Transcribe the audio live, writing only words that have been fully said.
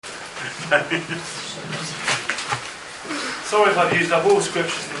Sorry if I've used up all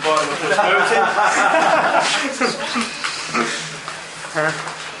scriptures in the Bible for this quoting.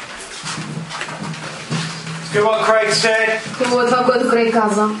 Good what Craig said. Хубаво е това, което Крейг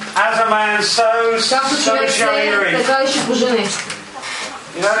каза. As a man sows, Както so човек shall he сее, reap. така и ще пожене.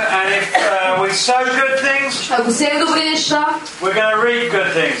 You know, and if we sow good things, Ако сеем добри неща, we're going to reap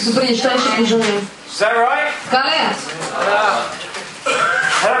good things. добри неща ще поженем. Is that right? Така ли е?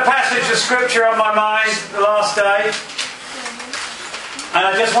 I had a passage of scripture on my mind the last day, and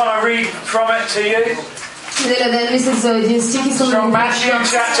I just want to read from it to you. Неделя ден мислех за един стих и съм From Matthew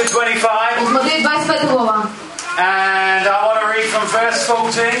chapter 25. от Матей 25 глава. And I want to read from verse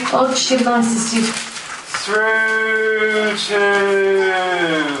 14 От 14 стих. through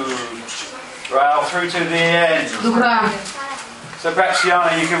to the end. До края. So perhaps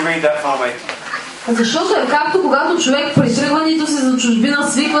Yana, you can read that for me. Защото е както когато човек при тръгването си за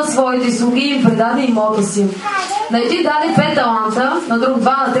чужбина свиква своите слуги и им предаде имота си. На един даде 5 таланта, на друг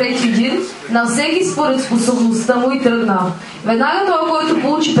 2, на трети 1, на всеки според способността му и тръгнал. Веднага той, който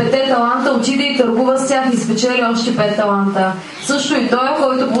получи 5 таланта, отиде и търгува с тях и спечели още 5 таланта. Също и той,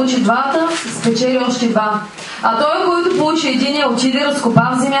 който получи 2, спечели още 2. А той, който получи 1, отиде, разкопа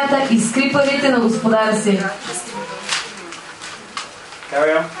в земята и скри парите на господаря си.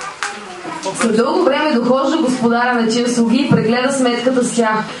 Carry on. След дълго време дохожда господаря на тия слуги и прегледа сметката с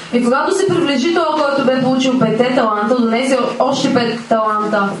тях. И когато се приближи той, който бе получил 5 таланта, донесе още 5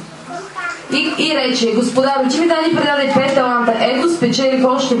 таланта. И рече: господарю, ти ми предаде 5 таланта, ето спечелих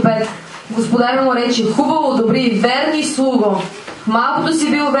още 5. Господаря му рече: хубаво, добри и верни слуго. Малкото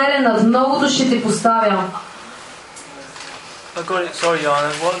си бил верен, над многото ще те поставя. I got it. Sorry, Yana.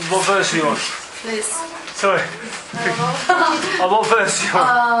 What verse are you on? Please. Sorry. What verse are you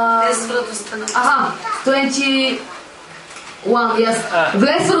on? 21, yes.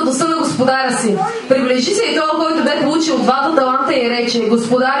 Влез в радостта на господаря си. Приближи се и той, който бе получил 2 таланта и рече: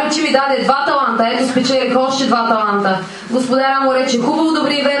 господарю, ти ми даде 2 таланта, ето спечелих още 2 таланта. Господаря му рече: хубаво,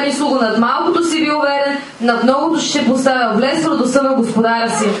 добри и верни слуго, над малкото си бил верен, над многото ще поставя. Влез в радостта на господаря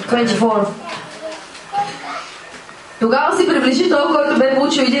си. 24. Тогава се приближи той, който бе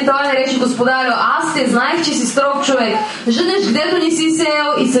получил 1 талант и рече: господарю, аз те знаех, че си строг човек. Жънеш гдето не си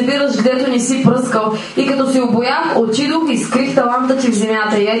сеял и събираш гдето не си пръскал. И като се обоях, отидох и скрих таланта ти в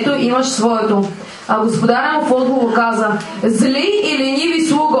земята. И ето, имаш своето. А господаря му в отговор каза: зли и лениви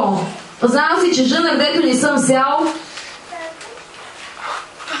слуго, знам си, че жъна гдето не съм сял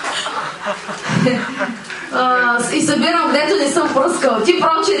и събирам гдето не съм пръскал. Ти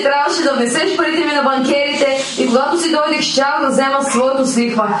проче трябваше да внесеш парите ми на банкерите и когато си дойдех, щях да взема своето с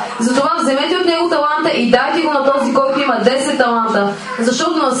лихва. Затова вземете от него таланта и дайте го на този, който има 10 таланта.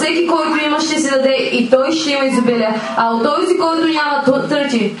 Защото на всеки, който има, ще си даде и той ще има изобилие. А от този, който няма,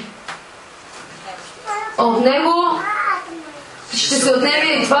 тръти. От него ще се отнеме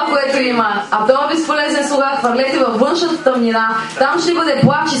и това, което има. А това безполезен слуга хвърлете във външната тъмнина. Там ще бъде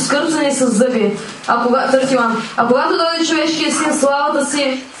плач и скърцане с зъби. А когато дойде човешкия син, славата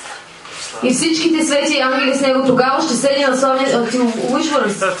си и всичките свети ангели с него, тогава ще седи на славния... Which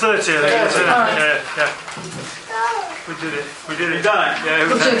verse? That's 30, I think. Yeah. We did it. You done it? Yeah,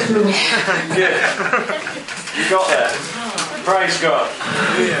 we done it. Good. You got that. Praise God.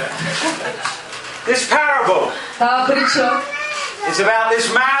 Yeah. This parable is about this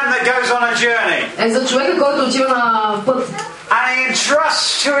man that goes on a journey. Е за човека, който отива на път. And he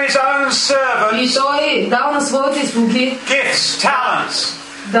entrusts to his own servant. И той дава на своите слуги gifts, talents.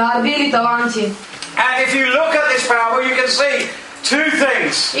 дарби или таланти. And if you look at this parable, you can see two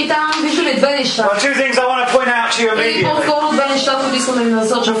things. И там виждаме две неща. Well, two things I want to point out to you immediately. И по-скоро две неща, които искам да ви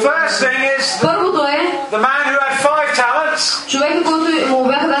насоча. The first thing is първото е the man who had 5 talents. Човека, който му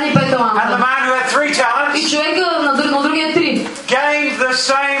бяха дани 5 таланта. And the man who had 3 talents. И човека на другия 3. Gained the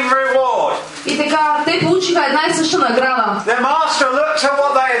same reward. И така, те получиха една и съща награда. Their master looked at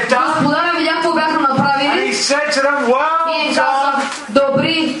what they had done. Господаря видя какво бяха направили. And he said to them, well done,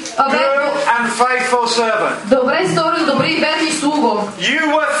 добри, good and faithful servant. Добре сторен, добри и верни слуго. You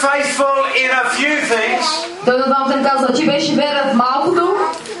were faithful in a few things. Той на двамата каза: ти беше верен в малкото.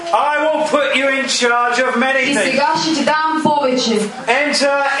 I will put you in charge of many И things. сега ще ти дам повече.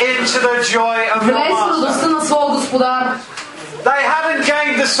 Enter into the joy of your Влез в радостта master. на своя господар. They haven't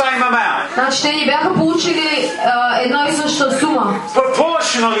gained the same amount. Значи те не бяха получили една и съща сума.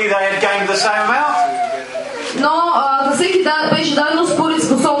 Proportionally they had gained the same amount. Но на всеки беше дадено според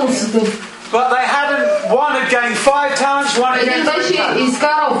способностите. But they hadn't. One had gained 5 talents, one had Един gained 3 беше talents.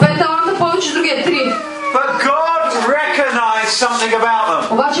 изкарал 5 таланта повече, другия 3. But God recognized something about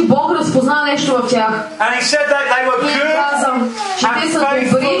them. Обаче Бог разпозна нещо в тях. And he said that they were И good каза, че те and са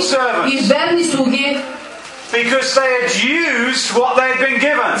faithful добри и верни слуги. Because they had used what they had been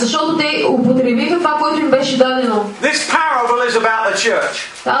given. Защото те употребиха това, което им беше дадено. This parable is about the church.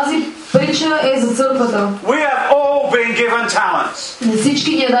 Тази притча е за църквата. We have all been given talents. На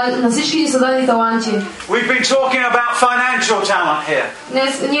всички ни са дадени таланти. We've been talking about financial talent here.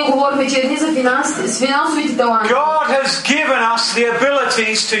 Днес ние говорихме, че едни за финансовите таланти. God has given us the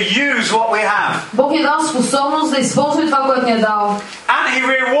abilities to use what we have. Бог ни е дал способност да използваме това, което ни е дал. And He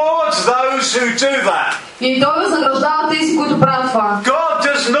rewards those who do that. И Той възнаграждава тези, които правят това. God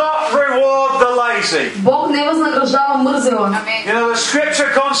does not reward the lazy. Бог не възнаграждава мързела. You know, the scripture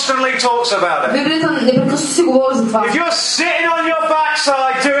constantly talks about it. Библията непрекъснато си говори за това. If you're sitting on your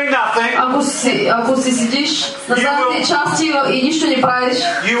backside doing nothing, ако си седиш на задните части и нищо не правиш,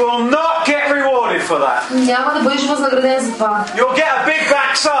 you will not get rewarded for that. Няма да бъдеш възнаграден за това. You'll get a big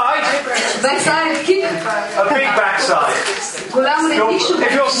backside. Backside kick. A big backside. Голям редник ще бъдеш.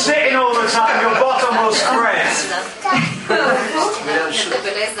 If you're sitting all the time, your bottom will spread.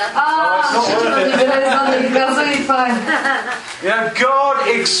 You know, God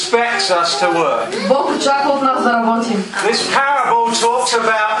expects us to work. This parable talks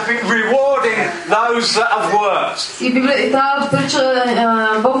about rewarding those that have worked.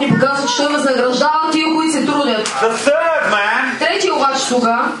 The third man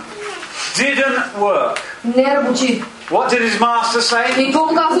didn't work. What did his master say?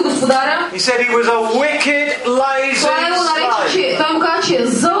 He said he was a wicked, lazy slave.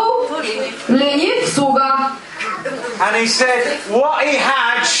 And he said what he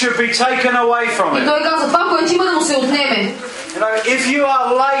had should be taken away from him. You know, if you are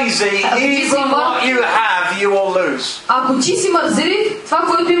lazy, even what you have, you will lose.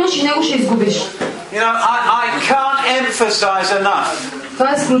 You know, I can't emphasize enough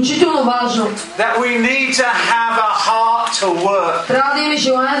that we need to have a heart to work.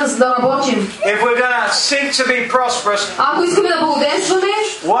 If we're going to seek to be prosperous,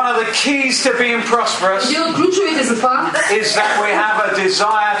 one of the keys to being prosperous is that we have a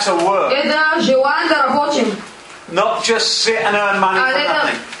desire to work. Not just sit and earn money for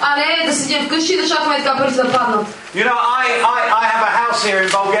nothing. You know, I have a house here in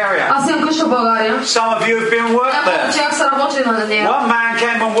Bulgaria. Some of you have been worked there. One man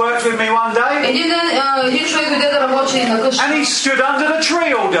came and worked with me one day. And he stood under the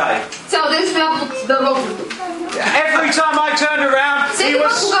tree all day. Every time I turned around, he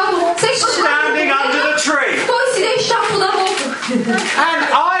was standing under the tree. And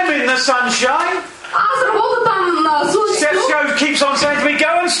I'm in the sunshine. Steph Joe keeps on saying to me,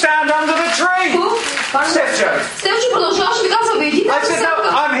 go and stand under the tree. Steph Joe. I said, no,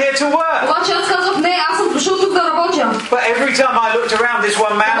 I'm here to work. But every time I looked around, this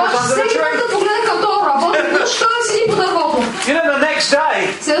one man was under the tree. You know, the next day,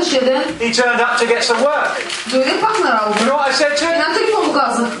 he turned up to get some work. You know what I said to him?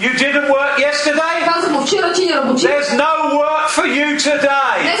 You didn't work yesterday? There's no work for you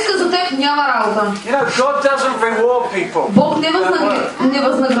today. You know, God doesn't reward people.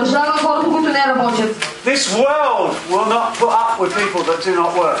 This world will not put up with people that do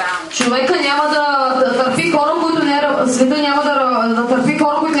not work.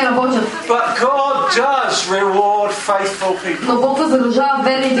 But God does reward faithful people.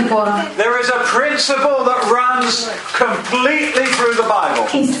 There is a principle that runs completely through the Bible.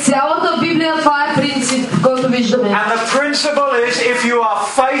 And the principle is if you are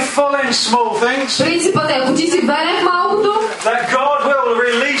faithful in small things, that God will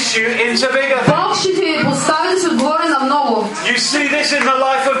release you into bigger things. You see this in the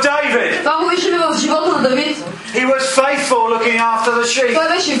life of David. He was faithful looking after the sheep.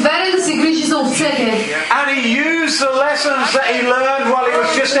 And he used the lessons that he learned while he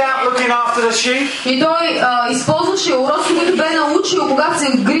was just out looking after the sheep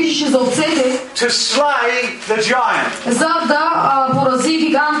to slay the giant.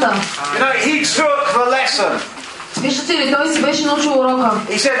 You know, he took the lesson. He said,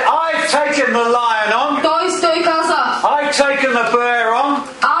 I've taken the lion on. I've taken the bear on.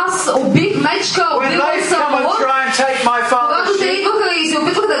 When they come and try and take my father's sheep, I've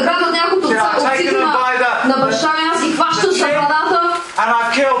taken them by the chin and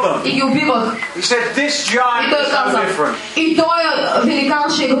I've killed them. He said, this giant is no different. You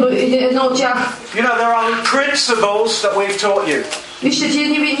know, there are principles that we've taught you. And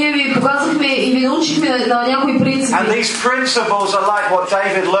these principles are like what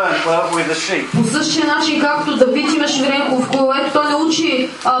David learned with the sheep.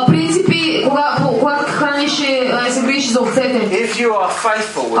 If you are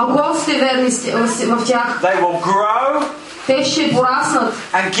faithful with them, they will grow Те ще пораснат.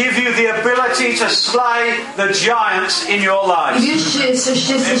 And give you the ability to slay the giants in your life. И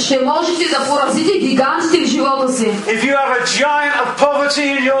вие ще можете да поразите гигантите в живота си. If you have a giant of poverty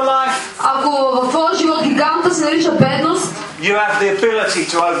in your life, Ако в твоя живот гиганта се нарича бедност, you have the ability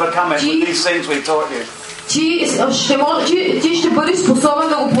to overcome it with these things we taught you. Ти ще бъдеш способен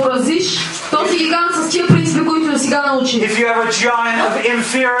да го поразиш този гигант с тия принципи, които сега научи. If you have a giant of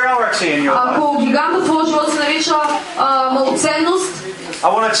inferiority in your life, ако гиганта в твоя живот се нарича малоценност, I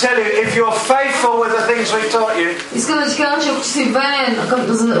want to tell you, if you're faithful with the things we taught you, искам да ти кажа, че ако си верен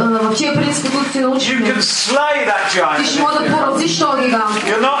в тия принципи, които ти научихме, you can slay that giant. ти ще може да поразиш този гигант.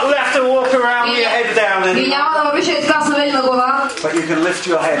 You're not left to walk around with your head down И няма да вървиш така с наведена глава, but you can lift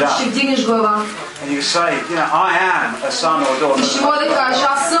your head up. ще вдигнеш глава. And you say, I am a son or a daughter. И ще може да кажеш,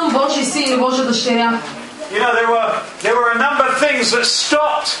 аз съм Божий син и Божия дъщеря. There were a number of things that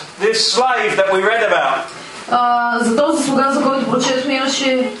stopped this slave that we read about. За този слуга, за който прочетохме,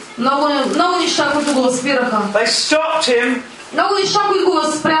 имаше много неща, които го възпираха. They stopped him. Много неща, които го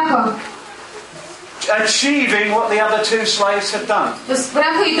възпряха. Achieving what the other two slaves had done.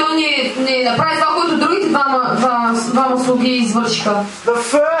 Спряха и той не направи това, което другите двама слуги извършиха. The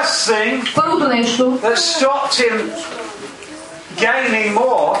first thing Първото нещо, that stopped him gaining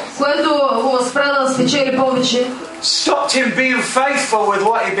more, което го възпря да спечели повече, stopped him being faithful with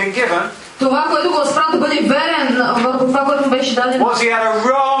what he'd been given. Това, което го възпря да бъде верен върху това, което му беше дадено, was he had a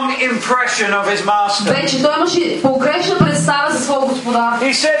wrong impression of his master. Вече той имаше погрешна представа за своя господар.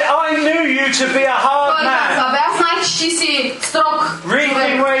 He said, I knew you to be a hard Той man. каза, аз знаех, че ти си строг.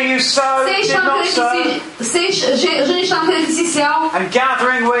 Reaping where you sow, did not sow. Жениш там, където си сял. And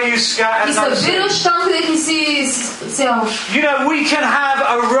gathering where you scattered, И no seed. събираш там, където си сял. You know, we can have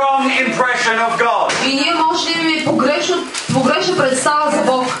a wrong impression of God. И ние може да имаме погрешна представа за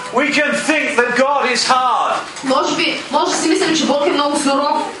Бог. We can think that God is hard. Може да си мислим, че Бог е много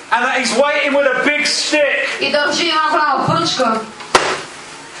суров. And that He's waiting with a big stick. И държи една голяма пръчка.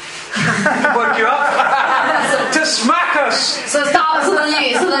 Woke you up? To smack us. За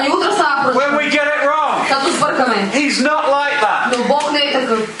да ни утре става пръчка. When we get it wrong. Като сбъркаме. He's not like that. Но Бог не е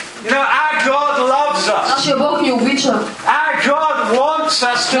такъв. You know, our God loves us. Нашия Бог ни обича. Our God wants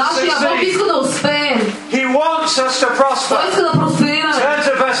us to Нашия Бог succeed. иска да успеем. He wants us to prosper. Той иска да просперираме. Turn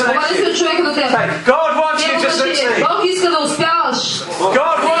to verse Обади се 18. човека до теб. God wants you to succeed. Бог иска да успяваш.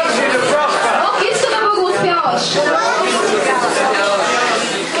 God wants you to prosper. Бог иска да благоуспяваш.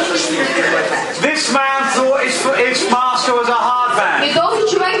 This man thought his master was a hard man. И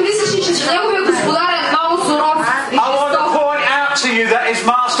този човек мислеше, че неговия господар е много суров и I want to жесток. point out to you that his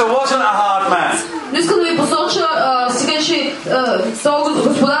master wasn't a hard man. Но искам да ви посоча сега, че този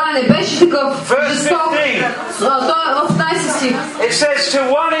господар не беше такъв жесток. Той е в 15 стих. It says to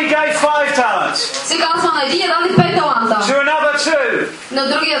one he gave 5 talents. Сега казва на един даде 5 таланта. To another 2. На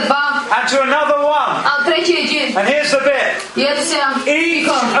другия 2. And to another 1. А третия 1. And here's the bit. И ето сега. Each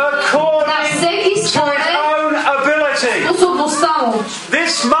На according всеки to his според own ability. способността му.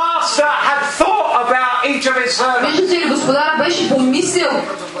 This master had thought about each of his servants. Виждате ли, господара беше помислил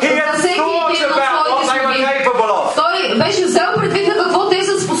He had за всеки thought един от about what своите they were слуги. capable of. Той беше взел предвид на какво те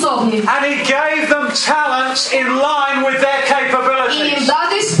са способни. And he gave them talents in line with their И им capabilities.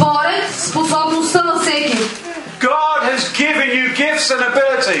 даде според способността на всеки. God has given you gifts and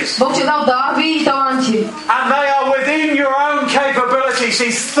abilities. Бог ти е дал дарби и таланти. And they are within your own capabilities.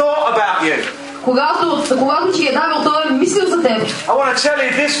 He's thought about you. Когато ти е дал, той е мислил за теб. I want to tell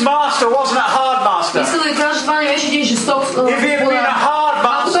you, this master wasn't a hard master. Искам да ви кажа, това не беше един жесток If he had been a hard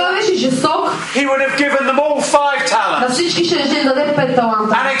Ако той master, беше жесток, he would have given them all 5 на talents всички ще даде 5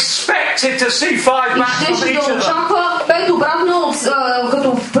 таланта. and expected to see 5 И back from ще each да of them. очаква 5 обратно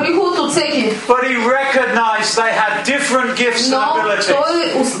като приход от всеки. But he recognized they had different gifts and Но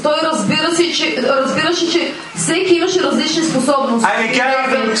abilities. той разбираше, че всеки имаше различни способности. And he gave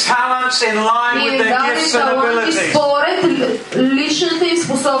them talents in line И with им their даде gifts and таланти abilities. според личната им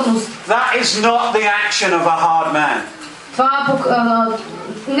способност. That is not the action of a hard man. Това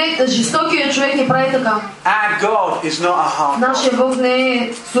жестокият човек не прави така. Our God is not a hard man. Нашия Бог не е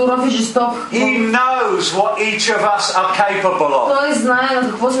суров и жесток. He knows what each of us are capable of. Той знае на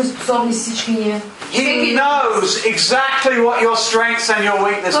какво сме способни всички ние. He knows exactly what your strengths and your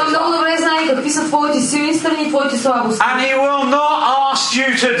weaknesses Той много are. добре знае какви са твоите силни страни и твоите слабости. And he will not ask you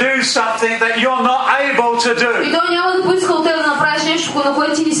to do something that you're not able to И do. той няма да поиска от теб да направиш нещо, на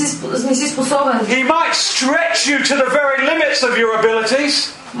което ти не си способен. He might stretch you to the very limits of your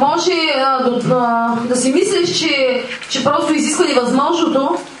abilities. Може да си мислиш, че просто изисква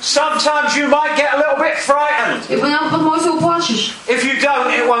невъзможното. Sometimes you might get a little bit frightened. И по някакъв път може да се оплашиш. If you don't,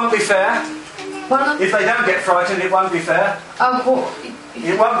 it won't be fair. If they don't get frightened, it won't be fair.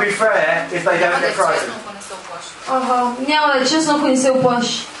 It won't be fair if they don't get frightened. Няма да е честно, ако не се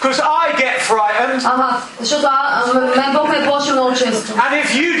оплаши. Because I get frightened. Защото мен Бог ме е плашил много често. And if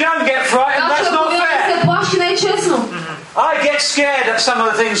you don't get frightened, that's not fair. Се плаши, не е честно. I get scared at some of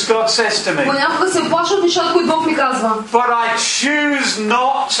the things God says to me. Понякога се плаша от нещата, които Бог ми казва. But I choose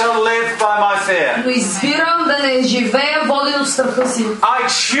not to live by my fear. Но избирам да не живея воден от страха си. I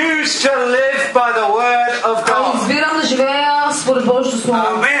choose to live by the word of God. Избирам да живея според Божието слово.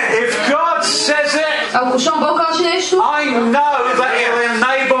 If God says it, ако щом Бог каже нещо, I know that He'll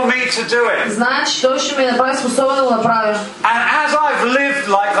enable me to do it. Знае, че Той ще ме направи способен да го направя. And as I've lived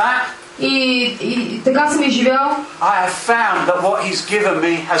like that, и така съм изживял, I have found that what He's given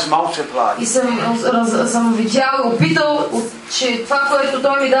me has multiplied. И съм видял, опитал, че това, което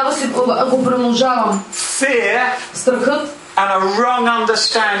Той ми дава, го премножавам. Fear, страхът, and a wrong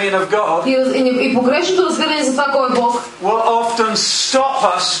understanding of God и погрешното разбиране за това кой е Бог will often stop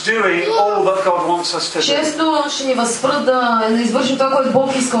us doing all that God wants us to do. Често ще ни възпрат да извършим това, което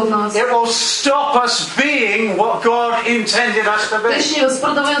Бог иска от нас. It will stop us being what God intended us to be. Те ще ни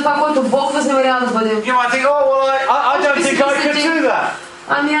възпрат да бъдем това, което Бог възнамерява да бъдем. You might think, oh well, I don't think I could do that.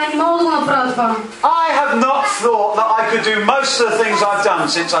 Ами аз не мога да го направя това. I have not thought that I could do most of the things I've done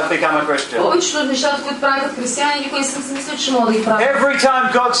since I've become a Christian. Повечето от нещата, които правя като християни, никога не съм си мислил, че мога да ги правя. Every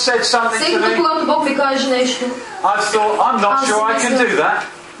time God said something to Всеки път, когато Бог ми каже нещо, I've thought, I'm not sure I can do that.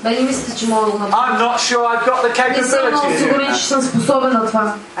 Да не мислите, че мога да го направя. I'm not sure I've got the capability. Не съм много сигурен, че съм способен на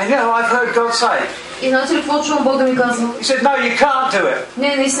това. And you know, I've heard God say. И знаете ли какво чувам Бог да ми казва? He said, no, you can't do it.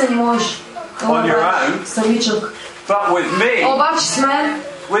 Не, наистина не можеш. On your own. Самичък. But with me. Обаче с мен.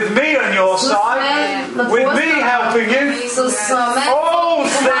 With me on your side, with me helping you, all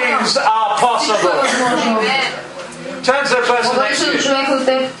things are possible. Turn to the person next to you.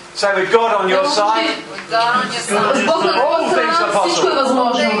 Say, with God on your side, all things are possible.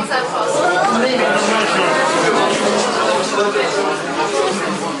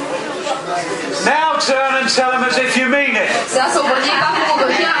 Now turn and tell them as if you mean it.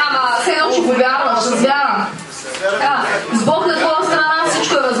 С Бог на твоя страна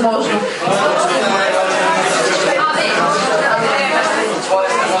всичко е възможно.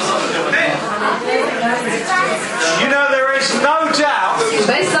 You know, there is no doubt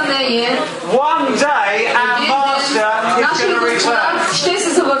без съмнение one day our Master is going to return. Ще се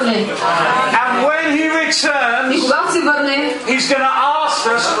завърне. And when He returns, и когато се върне, He's going to ask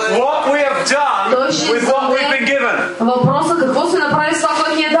us what we have done with what we've been given. Въпросът какво се направи с това,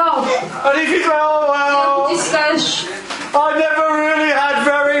 което ни е дал. And if you go, oh well, ти си кажеш, I never really had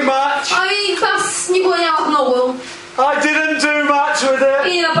very much. Ами аз никога нямах много. I didn't do much with it. И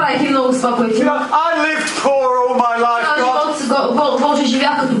не направих и много с това, което имах. I lived poor all my life, God. Боже,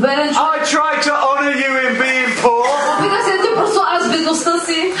 живях като беден човек. I tried to honor you in being poor. Опитах се да те прославя с бедността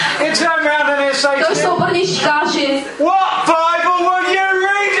си. You turn around and you say, той ще обърне и ще каже, what Bible were you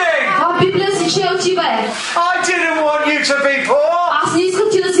reading? А Библия си чел ти, бе. I didn't want you to be poor. Аз не исках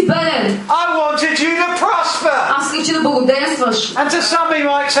ти да си беден. I wanted you to prosper. Аз исках ти да благоденстваш. And to some he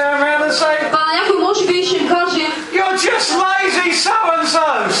might turn around and say, па на някой може би ще им каже, you're just lazy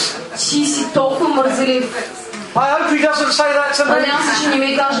so-and-sos. Ти си толкова мързелив. I hope he doesn't say that to me. Надявам се, че не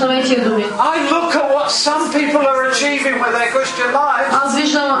ми каже на мен тия думи. I look at what some people are achieving with their Christian lives. Аз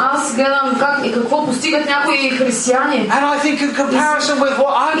виждам, аз гледам как и какво постигат някои християни. And I think in comparison with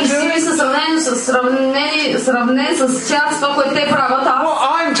what I'm doing. И си мисля сравнен с тях, с това, което те правят. What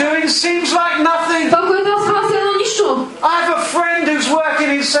I'm doing seems like nothing. Това, което аз правя, е едно нищо. I have a friend who's working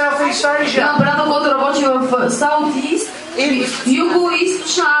in Southeast Asia. Имам приятел, който работи в Southeast.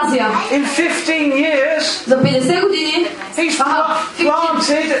 Юго-Източна Азия. In 15 years, за 50 години, he's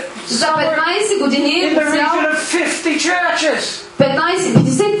planted за 15 години, in the region of 50 churches.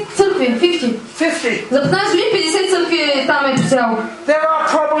 50 църкви, 50. За 15 години 50 църкви там е по цяло. There are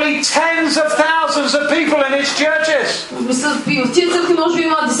probably tens of thousands of people in his churches. В тези църкви може би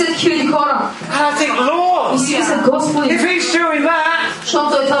има 10 хиляди хора. And I think, Lord, и си мисля, Господи, if he's doing that, защото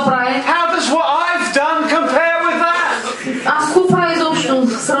той това прави, how does what I've done compare with that? Аз какво правя изобщо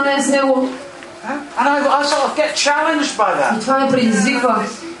в сравнение с него? And I sort of get challenged by that. И това ме предизвиква.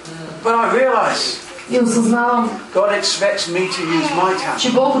 But I realize и осъзнавам, God expects me to use my talent.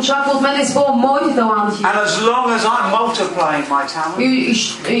 Че Бог очаква от мен да използвам моите таланти. And as long as I'm multiplying my talent,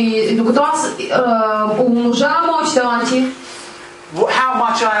 и докато аз умножавам моите таланти, how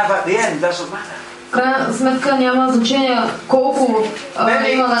much I have at the end doesn't matter. В крайна сметка няма значение колко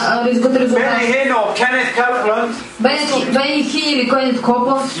има резултат. Benny Hinn or Kenneth Copeland Бени Хин или Кенет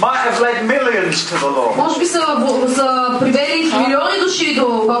Копланд might have led millions to the Lord. Може би са привели милиони души до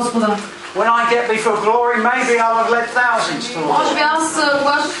Господа. When I get before glory, maybe I'll have led thousands to the Lord. Може би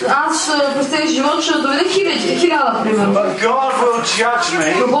аз през целия живот ще доведа хиляда, примерно. But God will judge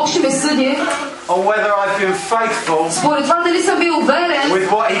me Но Бог ще ме съди on whether I've been faithful според това дали съм бил верен with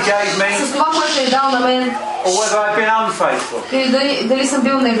what He gave me, с това, което е дал на мен, or whether I've been unfaithful. или дали съм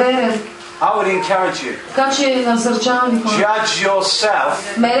бил неверен. I would encourage you. Така че насърчавам ви хора. Judge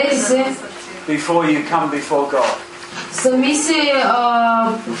yourself Мерете се before you come before God. сами се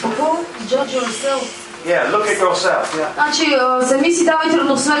judge yourself. Yeah, look at yourself. Yeah. Значи сами си давайте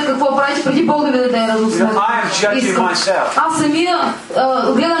равносметка какво правите преди Бог да ви даде равносметка. I am judging myself. Аз самия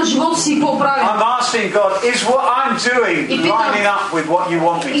гледам живота си и какво правя. I'm asking God, is what I'm doing lining up with what you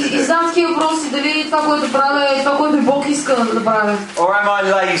want me to И do? знам такива въпроси дали това, което правя е това, което Бог иска да правя. Or am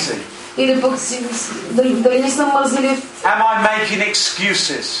I lazy? Или пък дали не съм мързелив. Am I making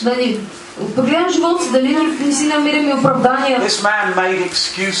excuses? Дали погледам живота си, дали не си намираме оправдания. This man made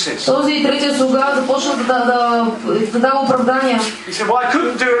excuses. Този третия слуга започна да дава оправдания. He said, well, I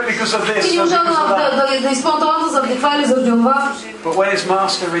couldn't do it because of this. И не можа да изпълня това заради това или заради това. But when his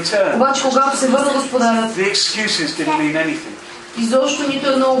master returned, Обаче когато се върна господарят, the excuses didn't mean anything. изобщо нито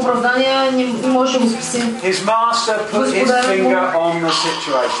едно оправдание не може да го спаси. His master put his finger on the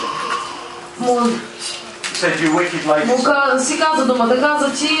situation. He said, you wicked lady. Си каза думата,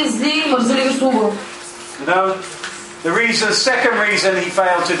 каза ти зли и мързеливи слуга. You know, the second reason he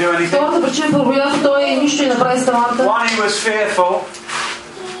failed to do anything. Втората причина, по която той нищо не направи с таланта, One, he was fearful.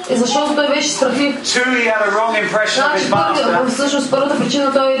 е защото той беше страхлив. Two, he had a wrong impression of his master. Всъщност първата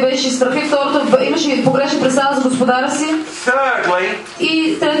причина той беше страхлив, втората имаше погрешна представа за господаря си. Thirdly,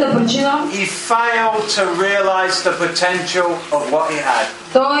 и трета причина, he failed to realize the potential of what he had.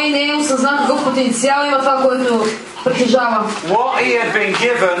 Той не е осъзнал какъв потенциал има това, което притежава. What he had been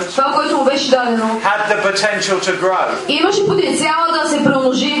given, това, което му беше дадено, had the potential to grow. Имаше потенциала да се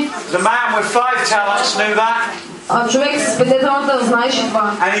преумножи. The man with 5 talents knew that. Човек с 5 таланта знаеше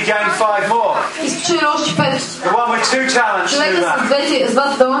това. And he gained 5 more. И спечели още 5. The one with 2 talents knew that. Човек с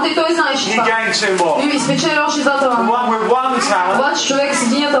 2 таланта и той знаеше това. He gained 2 more. И спечели още 2 таланта. The one with 1 talent, обаче човек с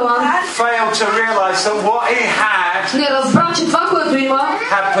 1 талант, failed to realize that what he had, не разбра, че това, което има,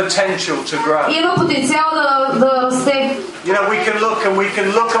 had potential to grow. Има потенциал да расте. You know, we can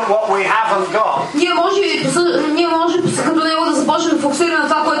look at what we haven't got. Ние може като него да започнем да фокусираме на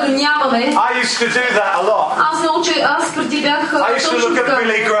това, което нямаме. I used to do that a lot. Аз преди бях I used to look at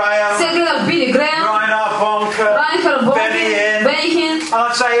Billy Graham, сега гледах Били Греъм, Reinhard Bonke, Benny Hinn, and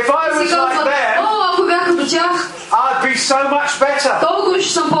I'd say, if I was like them, ако бях като тях, I'd be so much better. толкова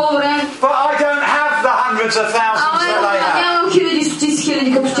ще съм по-добре. But I don't have the hundreds of thousands that they have. Нямам хиляди, стотици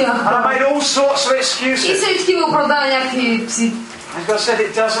хиляди като тях. And I made all sorts of И excuses. се такива оправдания някакви си. And God said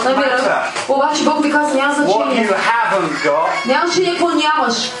it doesn't matter. Обаче Бог ми каза, няма What you значение. haven't got. Няма значение какво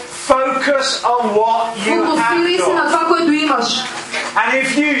нямаш. Focus on what you have Фокусирай се на got. това, което имаш. And if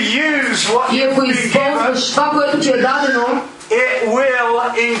you use what И you've ако been използваш given, това, което ти е дадено, it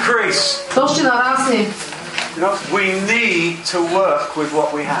will increase. то ще нарасне. You know, we need to work with what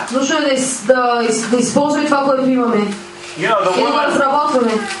we have. Нужно е да използваме това, което имаме. You know, the И да го woman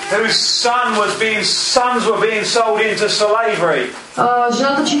разработваме. whose sons were being sold into slavery.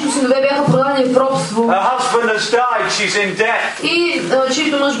 Жената, чието синове бяха продадени в робство. Her husband has died, she's in debt. И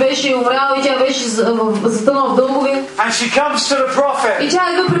чието мъж беше умрял и тя беше затънала в дългове. And she comes to the prophet И тя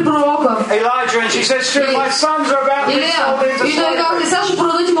идва при пророка Elijah and she says to him, my sons are about to be sold into и той казва, slavery. сега ще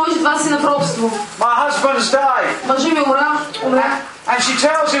продадат и моите два сина в робство. My husband's died. Мъжът ми умря. And she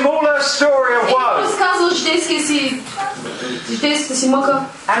tells him all her story of И woe. разказва житейската си мъка.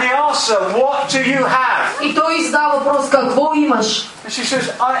 And he asks her, what do you have? И той издава въпрос, какво имаш? And she says,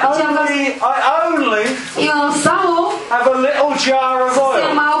 I only Имам само have a little jar of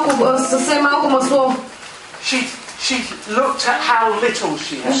oil. съвсем малко масло. She looked at how little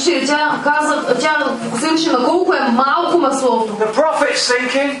she had. Тя фокусираше на колко е малко маслото. The prophet's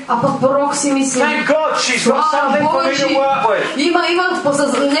thinking, А пък пророк си мисли, thank God she's got something for me to work with. Има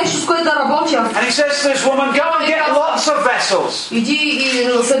нещо, с което да работя. And he says to this woman, go and get lots of vessels. Иди и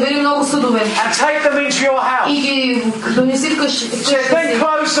събери много съдове. And take them into your house. И ги донеси в къщата си. Then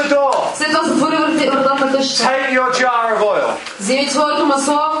close the door. След това затвори вратата на къщата. Take your jar of oil. Вземи своето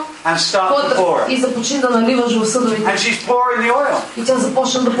масло And start to pour it. и започни да наливаш в съдовете. And she's pouring the oil. И тя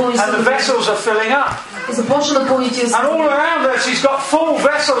започна да пълни And the съдовете. vessels are filling up. И започна да пълни тия And съдове. all around her she's got full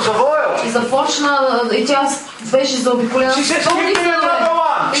vessels of oil. И започна, и тя беше заобиколена. She says, give me another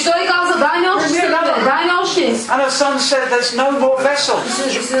one. И той каза, дай ми още съдове, дай ми още. And her son said, there's no more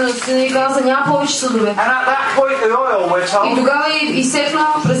vessels. Сина и каза, няма повече съдове. And at that point the oil, we're И told, тогава изсекна,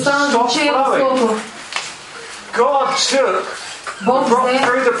 престана да тече маслото. God took Бог взе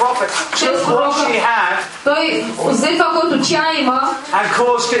through the prophet, took what she had Той взе това, което тя има and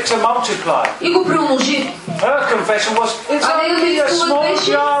caused it to multiply. и го приумножи. Her confession was, it's А only a small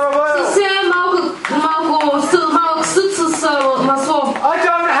беше jar of oil. съвсем малък съд с масло. I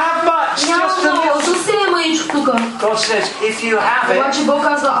don't have much, just a Няма много, little. съвсем мъничко тук. God says, if you have it, Обаче Бог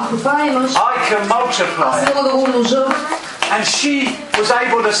казва, ако това имаш, I can multiply аз it. мога да го умножа. And she was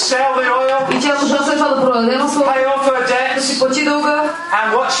able to sell the oil, И тя можа след това да продаде масло, pay off her да си debts, плати дълга.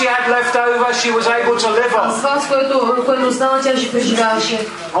 and what she had left over, she was able to live А с on. това, с което остана, тя ще преживяваше.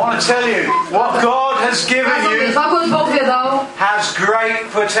 I want to tell you, what God has given you Това, което Бог ви е дал, has great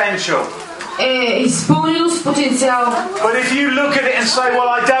potential. е изпълнено с потенциал. But if you look at it and say, well,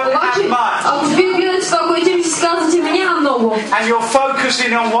 I don't Обаче, have much, ако вие гледате това, което ми си казвате, ми няма много. and you're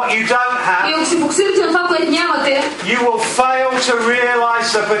focusing on what you don't И have, ако се фокусирате на това, което нямате, you will fail to realize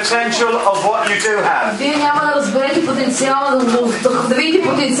the potential of what you do have. вие няма да разберете потенциала, да видите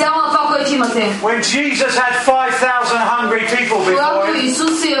потенциала на това, което имате. When Jesus had 5,000 hungry people before Когато him, пред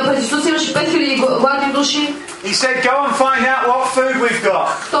Исус имаше 5000 гладни души, he said, go and find out what food we've got.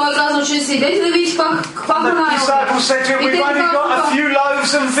 той каза, че си идете да видите каква And the храна disciples said to him, we've only got a few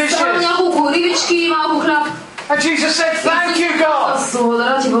loaves and Само fishes. няколко рибички и малко хляб. And Jesus said, thank you, God. Аз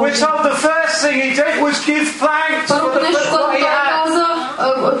благодаря ти, Бог. We're told the first thing he did was give thanks for Първото нещо, което what he той had. каза,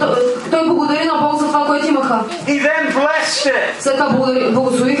 той благодари на Бог за това, което имаха. He then blessed it След това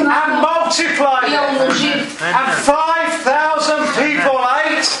благослови and храната multiplied и я it. умножи. And 5,000 people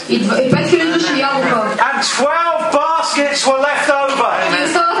ate, И 5000 души ядоха. and 12 baskets were left over. И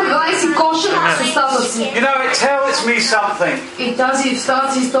останаха 20 коша с остатъци. You know, it tells me something. И в тази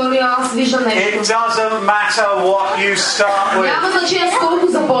история аз виждам It нещо. doesn't matter what you start with. Няма значение с колко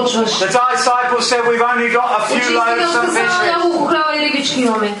започваш. The disciples said, we've only got a few loaves and Учителят каза, fishes. няколко хляба и рибички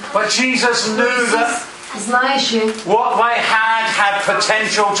имаме. But Jesus knew that Знаеше, what they had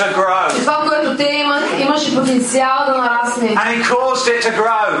potential to grow. че това, което те имат, имаше потенциал да нарасне. And he caused it to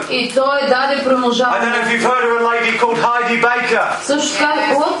grow. И той даде I don't know премножаване. if you've heard of a lady called Heidi Baker. Също така,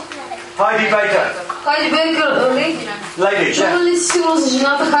 Heidi Baker. Хайди Бейкър, Lady. чува ли си сигурно за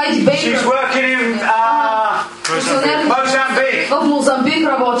жената Хайди She's Бейкър? working in Mozambique. В Мозамбик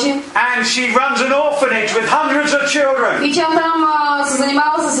работи. And she runs an orphanage with hundreds of children. И тя там се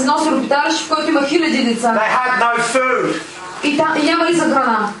занимава с едно сиропиталище, в което има хиляди деца. They had no food. И няма ли за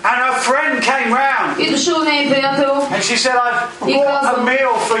храна? And her friend came round. И дошъл нейн приятел. And she said, I've bought a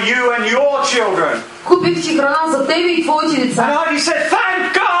meal for you and your children. Купих ти храна за тебе и твоите деца. And Heidi said,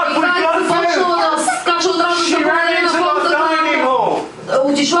 thank God И we've got започнала food. да скача от работа She да ran подаде на into the dining хората.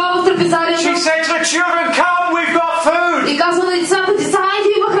 hall. Отишла в She трапезарията said to the children, come, we've got food. и казва на децата, айде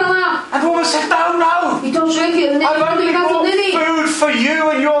има храна. And the woman said, no. И той човек I've only казва, bought не. food for you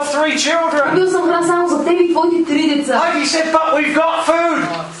and your 3 children. Купил съм храна само за тебе и твоите 3 деца. Heidi said, but we've got food.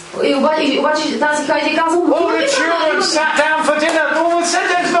 И обаче тази Хайди казва, All the children sat down for dinner. The woman said,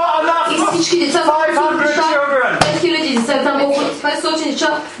 there's not enough и for всички деца, 500 children. 5000 деца, там колко 500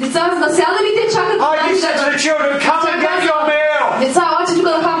 деца, насядали те чакат. Heidi said to the children, come and get your meal. Деца, обаче тук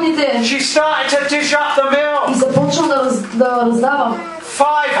да хапнете. She started to dish up the meal. И започна да раздава.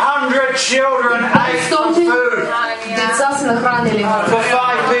 500 children ate the food Деца се нахранили. for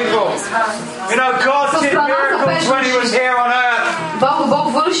 5 people. You know, God did miracles when he was here on earth.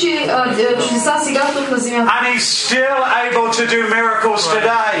 Бог върши чудеса сега тук на земята. And he's still able to do miracles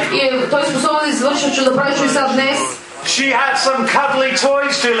today. И той е способен да извърши да прави чудеса днес. She had some cuddly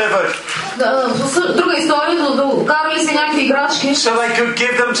toys delivered Друга история, докарали се някакви играчки. so they could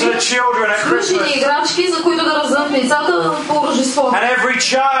give them to the children at Включени Christmas. играчки, за които да раздадат децата по Рождество. And every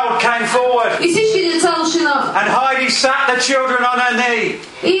child came forward. И всички деца дошли на... And Heidi sat the children on her knee.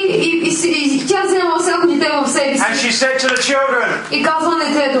 И тя взема всяко дете в себе And си. she said to the children, И казва на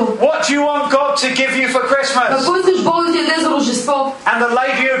детето, what do you want God to give you for Christmas? какво искаш Бог да ти даде за Рождество? And the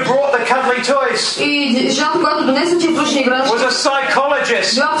lady who brought the cuddly toys И жената, която донесла тия плюшни играчки, was a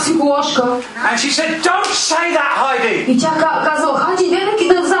psychologist. била психоложка. And she said, don't say that, Heidi. И тя казала, Хайди,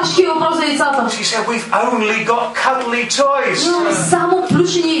 не да задаш такива въпроси за децата. She said, we've only got cuddly toys. Имаме само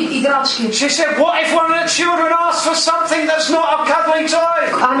плюшени играчки. She said, what if one of the children asks for something that's not a cuddly toy?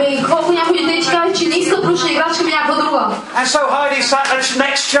 Ами, какво ако някой дете ти каже, че не иска плюшна играчка, ми някаква друга? And so Heidi sat the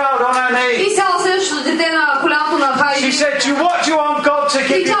next child on her knee. И сяла следващото дете на коляното на She Хайди. said, what do you want God to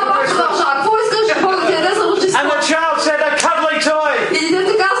give И you тя for пак Christmas? продължа, какво искаш Бог да ти даде за Рождество? And the child said, a cuddly toy. И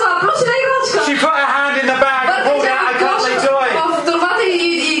детето казва, плюшена играчка. She put her hand in the bag and pulled out a cuddly toy в турбата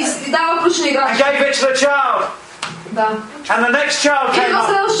и дава плюшна and играчка. gave it to the child. Да. And the next child И came има up.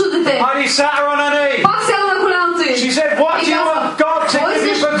 следващото дете. Heidi sat her on her knee. Пак сяда на коляното й. She said, what do И you want казва, God to какво give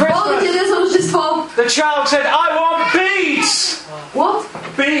you искаш for Бог да ти Christmas? даде за Рождество? The child said, I want beads.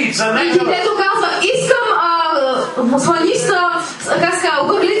 a И necklace. детето казва, искам сланиста, как се казва,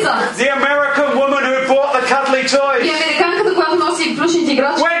 ъгърлица. The American woman who bought the cuddly И toys американката, която носи плюшните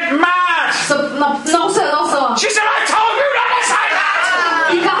играчки, went mad. много се ядосала. She said, I told you not to say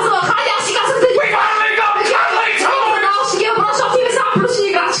that. И казва, хайде, аз си казах да ни... We've only got cuddly toys. Ще ги обръща, защото има само плюшни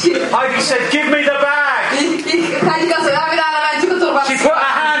играчки. Heidi said, give me the bag. И хайде казва, ми дай на мен, тук турбата. She put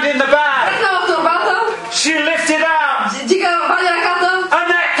her hand in the bag. Тръкна в турбата, She lifted out дига, вади ръката a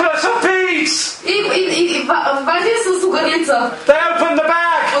necklace of beads. и вади с ъгърлица. They opened the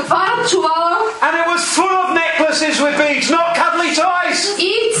bag Отварят чувала and it was full of necklaces with beads, not cuddly toys.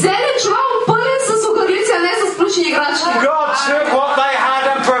 и целият чувал пълен с ъгърлици, а не с плюшни играчки. God took what they had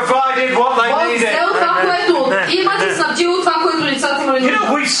and provided what they Бог needed. взел това, което имат и снабдил това, което лицата имали You know,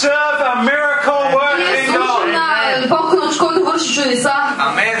 нужда. we serve a miracle Ние working служим God. на Бог, който върши чудеса.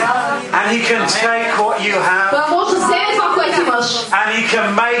 And He can take what you have Той може да вземе това, което имаш and He can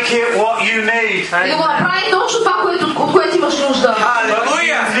make it what you need. и да го направи точно това, от което имаш нужда. But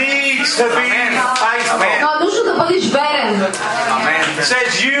you need to be faithful. Но е нужно да бъдеш верен. It says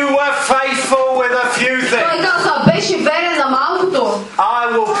you were faithful with a few Той things. казва, беше верен на малкото. I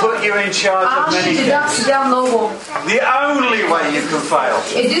will put you in charge of Аз ще many ти дам things. сега много. The only way you can fail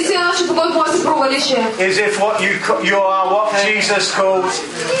Единственият начин, по който може да се провалиш е, is if you are what Jesus calls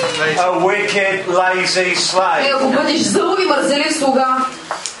a wicked, lazy slave. ако бъдеш зъл и мързелив слуга.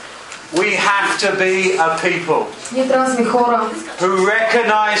 We have to be a people Ние трябва да сме хора, who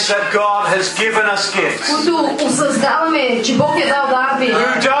recognize that God has given us gifts, които осъзнаваме, че Бог е дал дарби.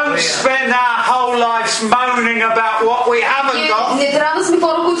 who don't spend our whole lives moaning about what we haven't Ние got, не трябва да сме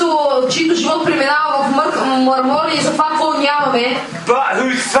хора, чието живот преминава в мърмори за това, какво нямаме. but who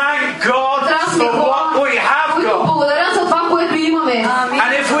thank God Трябва да сме for what хора, we have които got. благодарят за това, което имаме.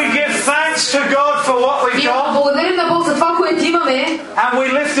 And if we give thanks to God for what we've И ако got, благодарим на Бог за това, което имаме, and we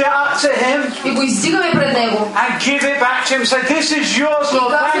lift it up to Him и го издигаме пред Него, and give it back to Him, say, this is yours, и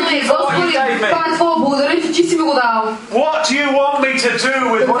Lord, thank казваме, you for what you Господи, gave me. това е Твое, благодаря Ти, че си ми го дал. What do you want me to do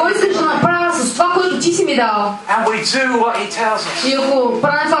with Какво what you искаш да направя с това, което Ти си ми дал? And we do what He tells us. И ако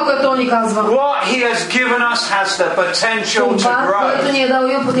правим това, което Той ни казва, What He has given us has the potential to това, което grow ни е дал,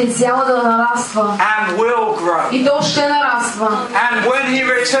 има потенциала да нараства. and will grow. И то ще нараства. And when He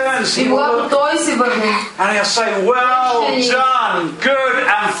returns, И He will когато look Той се върне, and He'll say, well done, good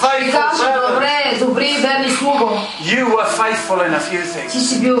and и faithful каже, servant. добре, добри и верни слуго. You were faithful in a few Ти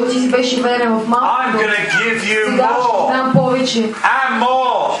things. си беше верен в I'm малкото. going to give you Сега ще more дам повече. and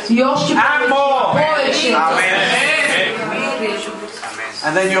more. И още And more. повече.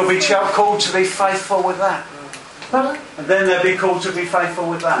 And then you'll be called to be faithful with that. Пардon? And then they'll be called to be faithful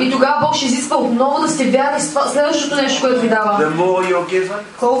with that. И тогава Бог ще изисква отново да сте вярни с следващото нещо, което ви дава. The more you're given,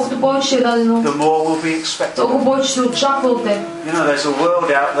 Колкото повече е дадено, the more will be expected. толкова повече се очаква от теб. You know, there's a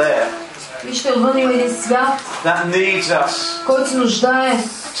world out there Вижте, отвън има един свят, that needs us който се нуждае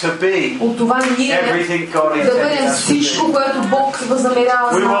to be от това ние everything God да intended бъдем us to be. всичко, което Бог възнамерява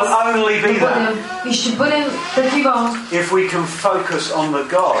за We will нас. only Да be that бъдем. И ще бъдем такива, if we can focus on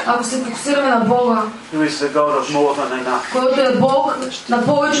the God ако се фокусираме на Бога, who is the God of more than enough, който е Бог на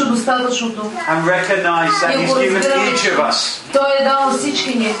повече от достатъчното. and recognize that He's given each of us Той е дал на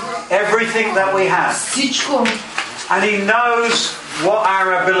всички ни everything that we have, всичко. and He knows what our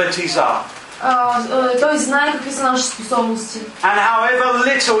abilities are. Той знае какви са нашите способности. And however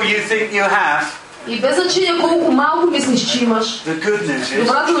little you think you have, И без значение колко малко мислиш, че имаш, the good news is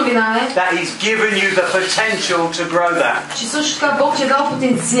добрата новина е, that He's given you the potential to grow that. че също така Бог ти е дал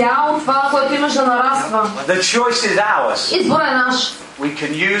потенциал от това, което имаш да нараства. The choice is ours. Избор е наш. We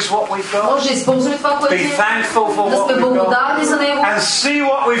can use what we've got, Може да използваме това, което be е, thankful for да what сме we've got, благодарни за него and see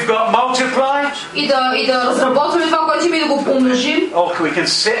what we've got multiply, и да разработваме това, което има и да го помножим. or we can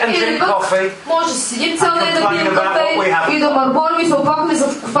sit and Или drink пък coffee може да седим цял ден да пием complain about кафе what we have. и да мърморим и се оплакваме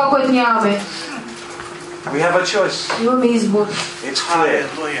за това, което нямаме. We have a choice. Имаме избор. It's clear.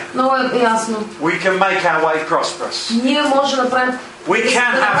 Много е ясно. We can make our way prosperous. Ние може да направим We can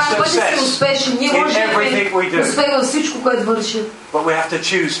have направим пътя си success успешен. Ние in може да everything we имаме do. успех във всичко, което вършим. But we have to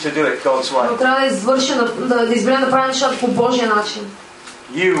choose to do it God's way. Но трябва да извършим, да изберем да правим нещата по Божия начин.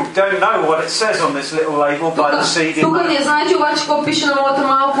 You don't know what it says on this little label by the seed in Тук не it. знаете обаче какво пише на моята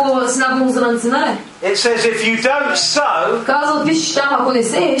малко снабно зранце, нали? It says if you don't sow, Казва, пише там, ако не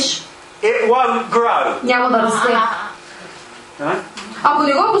сееш, it won't grow. няма да расте. Right? Ако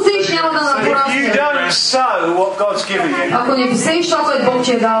не го посееш, няма да If you порасте. don't sow what God's given you, Ако не посееш това, което Бог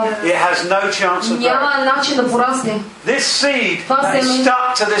ти е дал, it has no chance of growing. няма начин да порасне. This seed Това is семе.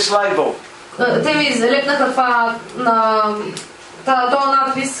 stuck to this label. Те ми залепнаха това на този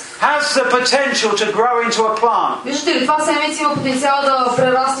надпис has the potential to grow into a plant. Виждате ли, това семенце има потенциал да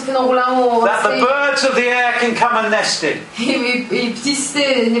прерасне в едно голямо That the растение. birds of the air can come and nest in. И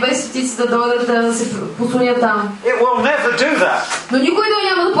птиците, небесни птици да дойдат да се послонят там. It will never do that. Но никой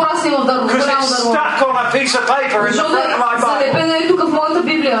няма да порасне в дърво. Because it's stuck on a piece of paper in the front of my Bible. Залепено е тук в моята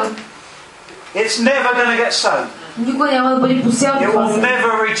Библия. It's never going to get sown. Никой няма да бъде посян It това will семе.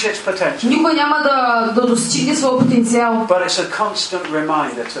 never reach its potential. Никой няма да достигне своя потенциал. But it's a constant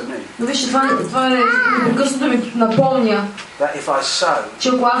reminder to me Но вижте, това е непрекъснато ми напомня, that if I sow, че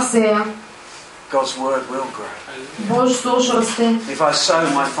ако аз сея, God's word will grow. Божието Слово ще расте. If I sow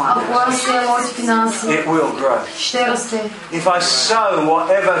my Ако аз finances, сея моите финанси, it will grow. ще расте. If I sow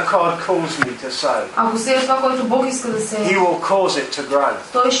whatever God calls me to sow, Ако сея това, което Бог иска да He сея, will cause it to grow.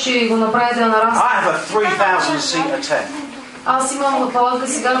 Той ще го направи да нарасне. I have a 3,000-seater tent. Аз имам палатка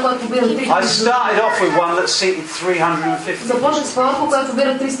сега, която побира I 350. started off with one that seated 350. Започнах с палатка, която побира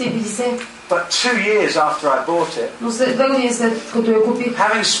 350. But 2 years after I bought it, Но след 2 години след като я купих,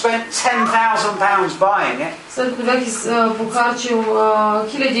 having spent £10,000 buying it, след като бях похарчил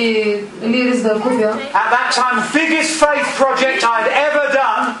хиляди лири за да я купя, at that time, biggest faith project I'd ever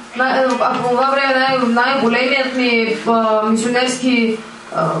done, а по това време най-големият ми мисионерски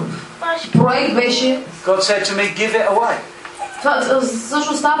проект беше, God said to me, give it away.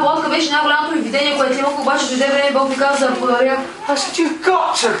 Всъщност тази палатка беше най-голямото ми видение, което имах, обаче дойде време Бог ми каза да подаря. I said, you've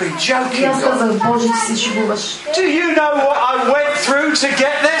got to be И joking, аз казах, God. Боже, ти се шегуваш. Do you know what I went through to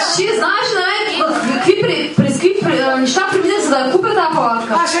get this? Ти знаеш през какви неща преминах, за да я купя тази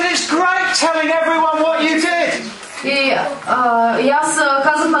палатка. I said, it's great telling everyone what you did. И аз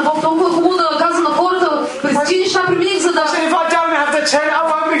казах на Бог, толкова е хубаво да казвам на хората, през какви неща преминах, за I said, if I don't have the tent, I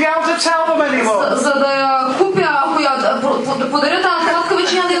won't be able to tell them anymore. за да я купя, ако да подаря тази палатка,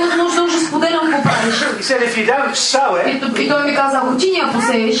 вече няма да има нужда да споделям какво правиш. He said, if you don't sow it, И той ми каза, ако ти не я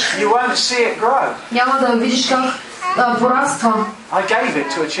посееш, you won't see it grow. няма да видиш как пораства. I gave it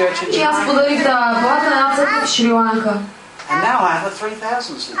to a church in И аз China. подарих палатка на една църква в Шри-Ланка. And now I have a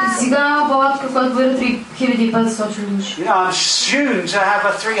 3,000 seat. И сега има палатка, която бъде 3500 души. You know, I'm soon to have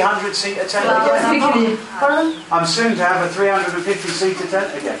a 300-seater tent again. 3000. I'm soon to have a 350-seater tent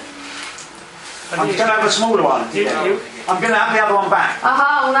again. I'm going to have a smaller one. I'm going to have the other one back.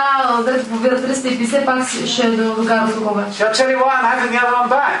 Она, дето побира 350, пак ще докара такова. Shall I tell you why I'm having the other one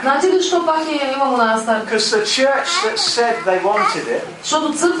back? Знаете ли защо пак имам една старта? Because the church that said they wanted it,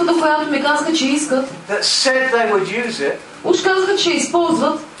 Защото църквата, която ми казаха, че искат, that said they would use it, уж казаха, че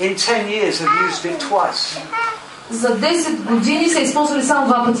използват, in 10 years have used it twice. за 10 години са използвали само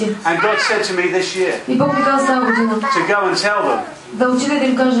 2 пъти. And God said to me this year И Бог ми каза тази година to go and tell them, да отида да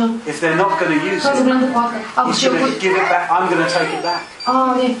им кажа, if they're not going to use това е it, голямата палатка. Ако He's ще going to give it back. I'm going to take it back.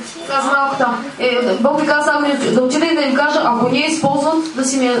 Не, каза малко там. Бог ми каза да отида и да им кажа, ако не използват, да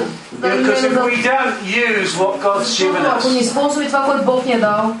си ми Because if we don't use what God's given Защото ако не us, използваме това, което Бог ни е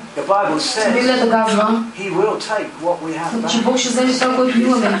дал, the Bible че Библията says казва, He will take what we have че back. Бог ще вземе това, което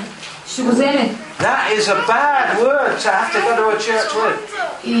имаме. Ще го вземе. That is a bad word to have to go to a church with.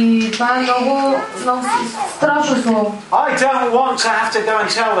 И това е много страшно слово. I don't want to have to go and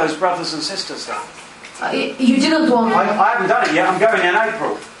tell those brothers and sisters that. You didn't want. I haven't done it yet. I'm going in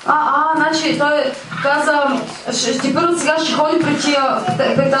April. Значи той каза, ще първо сега ще ходи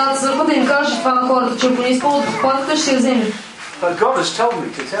пред тази църква да им каже това на хората, че ако не използват палатката, ще я вземе. But God has told me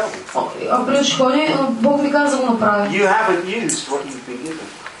to tell them. Април ще ходи, Бог ми каза да го направя. You haven't used what you've been given.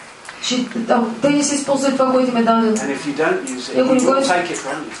 Те не си използват това, което им е дадено. And if you don't use it, He will take it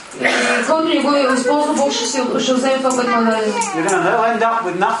from you. Който не го използва, Бог ще вземе това, което им е дадено. You know, they'll end up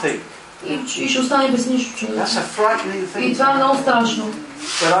with nothing. И ще остане без нищо, човек. That's a frightening И thing. това е много страшно.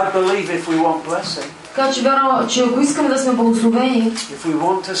 But I believe if we want blessing, Така че вярвам, че ако искаме да сме благословени, if we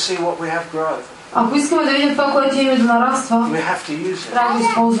want to see what we have grow, ако искаме да видим това, което имаме да нараства, we have to use it. трябва да го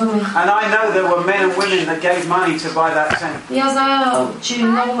използваме. And I know there were men and women that gave money to buy that tent, И аз зная, че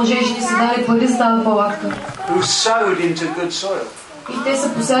много мъже и жени са дали пари за тази палатка. who sowed into good soil. И те са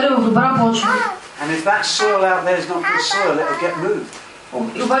посяли в добра почва. And if that soil out there is not good soil, it will get moved.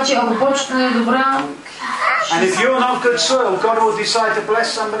 И обаче, ако почвата не е добра, And if you're not good soil, God will decide to bless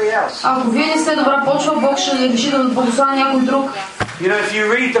somebody else. ако вие не сте добра почва, Бог ще реши да благослови някой друг. You know, if you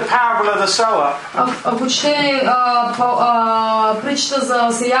read the parable of the sower, Ако чете притчата за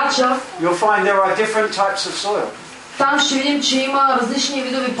сеяча, you'll find there are different types of soil. там ще видим, че има различни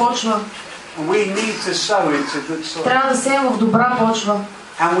видови почва. And we need to sow into good soil. Трябва да сеем в добра почва.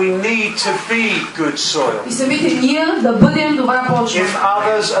 And we need to be good soil. И самите ние да бъдем добра почва. If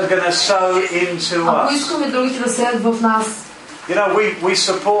others are going to sow into Ако us. искаме другите да сеят в нас. You know, we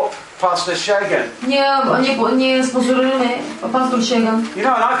support Pastor Shagan. Ние спонсорираме пастор Шеган. You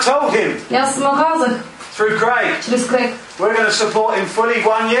know, and I told him. И аз му казах. Through Craig. Чрез Крейг. We're going to support him fully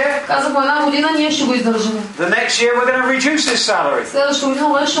 1 year. Казах, една година ние ще го издържаме. The next year we're going to reduce his salary. Следващата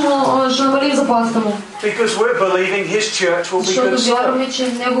година ще намалим заплатата му. Because we're believing his church will be good. Защото вярваме, че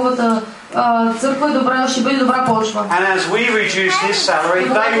неговата църква е добра, ще бъде добра почва. And as we reduce his salary,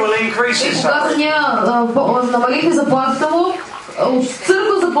 they will increase his salary. Когато ние намалихме заплатата му, от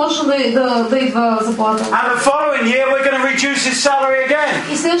църква започна да идва заплата. And the following year we're going to reduce his salary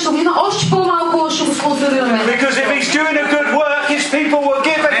again. И следващата година още по-малко ще го спонсорираме. Because if he's doing a good work, his people will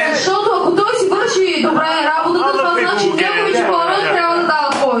give again. Защото ако той си върши добре работата, това значи неговите хора трябва да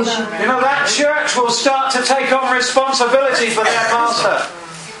дават повече. You know, that church will start to take on responsibility for their pastor.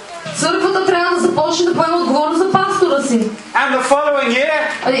 Църквата трябва да започне да поема отговорност за пастора си. And the following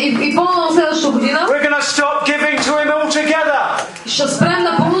year, и по-ново следващата година, we're going to stop giving to him altogether. Ще спрем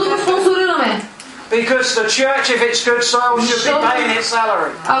напълно да го спонсорираме. Because the church, if it's good soil, should be paying its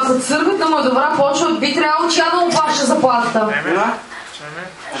salary. Ако църквата му е добра почва, би трябвало тя да му плаща заплатата. You know?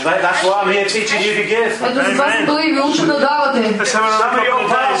 That's why I'm here teaching you to give. Ето за това съм тук и ви уча да давате. Some of your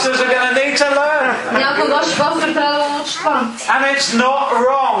pastors are going to need to learn. Някои от ваши пастори трябва да научат това. And it's not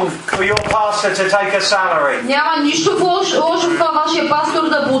wrong for your pastor to take a salary. Няма нищо лошо в това вашия пастор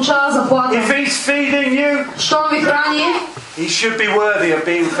да получава заплата. If he's feeding you, щом ви храни, he should be worthy of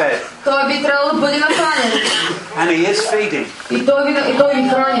being fed. Той би трябвало да бъде нахранен. And he is feeding. И той ви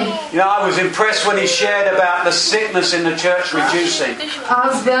храни. You know, I was impressed when he shared about the sickness in the church reducing.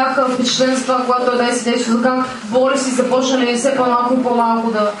 Аз бях впечатлен с това, когато той даде свидетелство за как болести започнали все по-малко и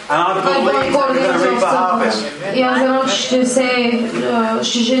по-малко да. И аз вярвам, че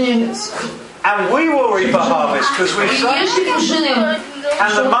ще жени. And we will reap a harvest because we've sown.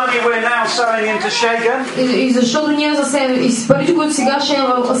 And the money we're now sowing into Shagan, и защото ние засеем и с парите, които сега сеем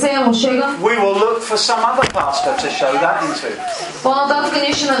в Шеган, we will look for some other pastor to sow that into. По-нататък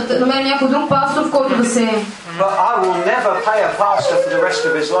ние ще намерим някой друг пастор, в който да сеем. But I will never pay a pastor for the rest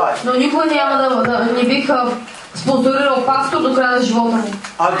of his life. Но никога няма не бих спонсорирал пастор до края на живота му.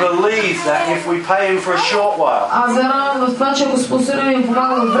 I believe that if we pay him for a short while, аз вярвам в това, че ако спонсорираме и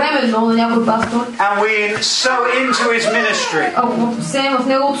помагаме временно на някой пастор, and we sow into his ministry, ако сеем в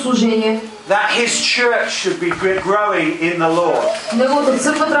неговото служение, that his church should be growing in the Lord. Неговата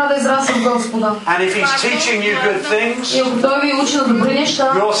църква трябва да израства в Господа. And if he's teaching you good things, и ако той ви учи на добри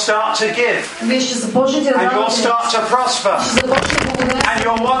неща, you'll start to give. Вие ще започнете да давате. And you'll start to prosper. Ще започнете да благодарите. And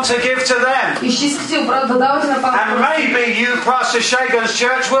you'll want to give to them. И ще искате да давате на пастора. And maybe you, Pastor Shagan's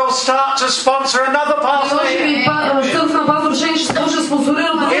church, will start to sponsor another pastor. Може би църква на пастор Шеган ще започне да спонсорира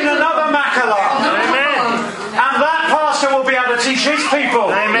in another Makala. And that pastor will be able to teach his people.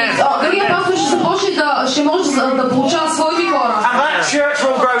 Другия пастор ще започне ще може да получава своите хора. And that church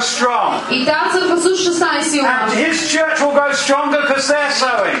will grow strong. И тази църква също ще стане силна. And his church will grow stronger because they're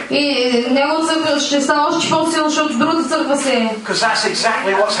sowing. И неговата църква ще стане още по-силна, защото другата църква се. Because that's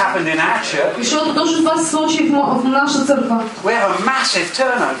exactly what's happened in our church. Защото точно това се случи в нашата църква. We have a massive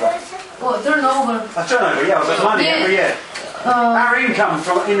turnover. Turnover. A turnover, yeah, but money every year. Our income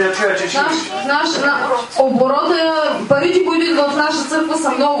from in the church is huge. Оборота, парите, които идват в нашата църква, са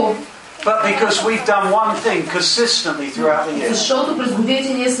много. But because we've done one thing consistently throughout the year. Защото през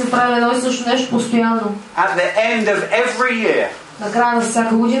годините ние сме правили едно и също нещо постоянно. At the end of every year. На края на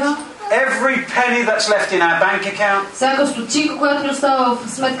всяка година. Every penny that's left in our bank account, всяка стотинка, която ни остава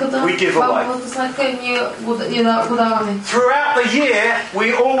в сметката, банковата сметка, ние го даваме. Throughout the year,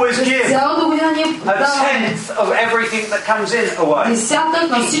 we always give цялата година ние a tenth of everything that comes in away. Десятък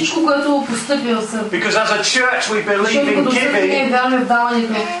на всичко, което постъпи в църква. Because as a church we believe in giving.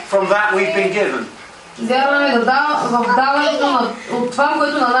 From that we've been given. Вярваме в даването от това,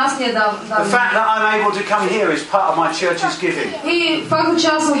 което на нас ни е дадено. The fact that I'm able to come here is part of my church's giving. И фактът, че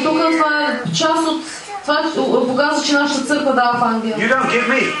аз съм тук, това е част от това, показва, че нашата църква дава в Англия. You don't give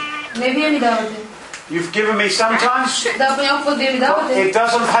me. Не вие ми давате. You've given me sometimes. Да, понякога вие ми давате. It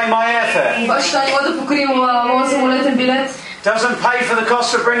doesn't pay my airfare. Обаче това няма да покрие моя самолетен билет. Doesn't pay for the cost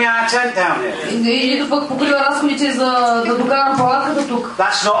of bringing our tent down here. Или пък покрива разходите за да докарам палатката тук.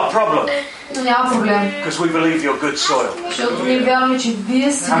 That's not a problem. Но няма проблем. Because we believe you're good soil. Защото ние вярваме, че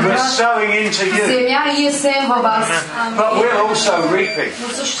вие сте земя и е сеем във вас. But we're also reaping.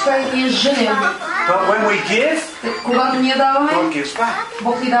 Но също така и ние женем. But when we give, когато ние даваме, God gives back.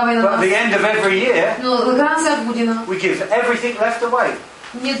 Бог ни дава и на нас. But at the end of every year, но на края на всяка година, we give everything left away.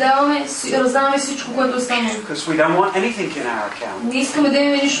 Ние раздаваме всичко, което е станало. Because we don't want anything in our account. Не искаме да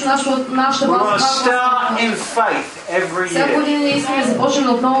имаме нищо нашата We want to база. start in faith every Всяка year. година ние искаме да започнем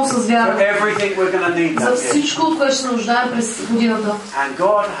отново с вяра. For everything we're going to need За that year. всичко, от което ще се нуждаем през годината. And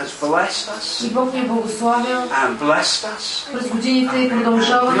God has blessed us И Бог ни е благославил and blessed us през годините и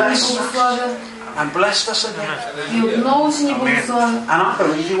продължава да ни благославя. and blessed us again. И отново си ни благославя. And I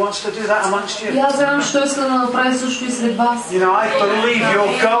believe He wants to do that amongst И you. аз вярвам, че Той иска да направи също и сред вас. You know, I believe your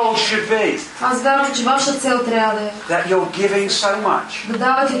goal should be Аз вярвам, че ваша цел трябва да е that you're giving so much да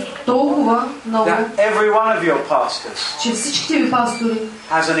давате толкова много, that every one of your pastors че всичките ви пастори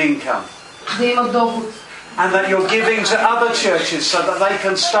has an income. да имат доход. And that you're giving to other churches so that they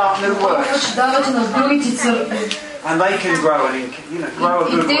can start new Толкова, works че давате на другите църкви. and they can grow an income, you know, grow a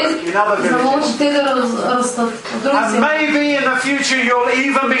И good work in other те, за да може villages. те да растат в други And църкви. maybe in the future you'll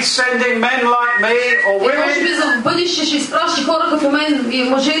even be sending men like me or И може women би за бъдеще ще изпращи хора като мен, и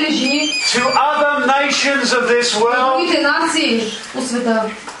мъже или жени, to other nations of this на world другите нации по света,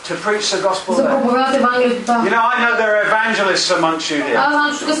 to preach the gospel за there. проповядат Евангелието там. You know, I know there are evangelists amongst you here. Аз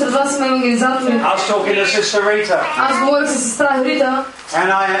знам, че тук сред вас има евангелизатори. I was talking to Sister Rita, Аз говорих с сестра Рита and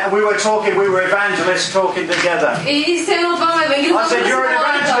we were evangelists talking together. и се едно двама I евангелизатори. said, "You're an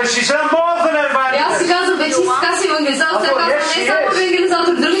evangelist." She said, "I'm more than an И аз си evangelist." казвам, вече така си евангелизатор. Тя казва, Yes, не she само is.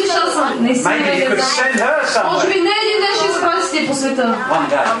 евангелизатор, други неща са. Не си Maybe you could евангелизатор. send her Може би somewhere не един ден ще изпратите по света. one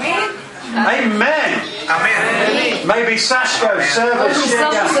day. Amen. Maybe Sashko, service, Може би Сашко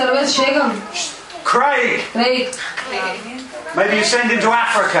Shega, Сервес Шеган. Craig. Крейг. Maybe you send him to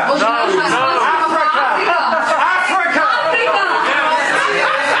Africa. Може би Africa. Africa. Африка.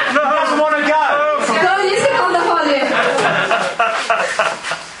 He doesn't want to go. Той не иска там да ходи.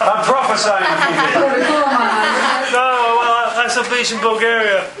 I'm prophesying to you. Пророкувам. No, well, that's a beach in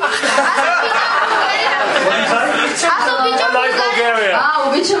Bulgaria. What do you say? I like Bulgaria.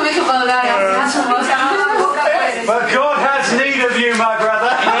 Обичам вика България. But God has need of you, my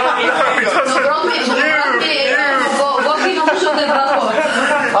brother. Доброт ми, Бог има нужда от брато.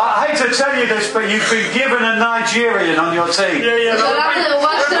 I hate to tell you this, but you've been given a Nigerian on your team. Yeah. Желая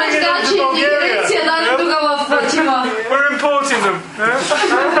обаче да разкажа, че дирекция дали тук в тима. We're importing them.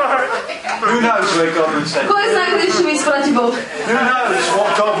 Who knows where God will send? Кой знае къде ще ми изпрати Бог? Who knows what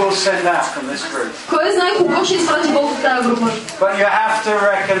God will send out from this group? Кой знае кого ще изпрати Бог от тази група? But you have to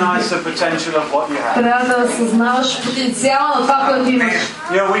recognize the potential of what you have. Трябва да осъзнаваш потенциала на това, което имаш.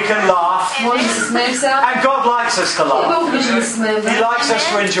 You know, we can laugh, Може да се смеем сега. and God likes us to И laugh. Бог обича да се смеем. He likes us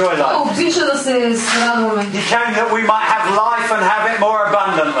to enjoy Той life. обича да се радваме. He came that we might have life and have it more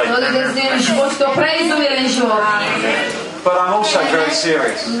abundantly. Той да вземе живот, то преизобилен живот. But I'm also very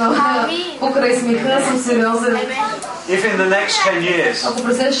serious. Но покрай смеха съм сериозен. If in the next 10 years Ако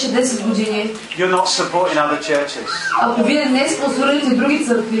през следващите 10 години, you're not supporting other churches, ако вие не спонсорирате други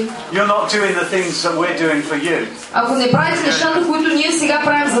църкви, you're not doing the things that we're doing for you, ако не правите нещата, които ние сега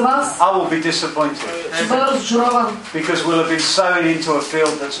правим за вас, I will be disappointed ще бъда разочарован. because we'll have been sown into a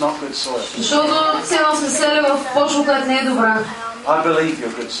field that's not good soil. Защото цяло сме сели в почва, която не е добра. I believe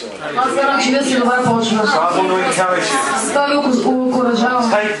you're good soil. Аз вярвам, че вие сте добра So почва. I want to encourage you. Затова ви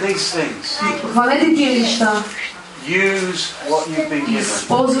окуражавам. Take these things. Хванете тия неща. Use what you've been given.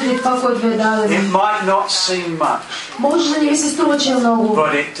 Използвайте това, което ви е It дадено. might not seem much, Може да не ви се струва, че е много,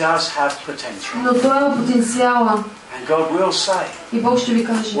 but it does have potential. но той има потенциала. And God will say, И Бог ще ви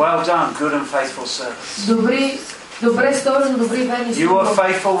каже: well done, good and faithful servant. добре сторен, добри верни You were слуга.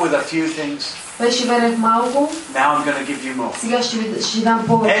 faithful with a few things. Беше верен в малко, Now I'm going to give you more. сега ще дам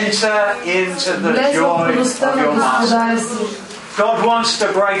повече. Enter into the Влез в joy радостта of на your master. Господаря си. God wants to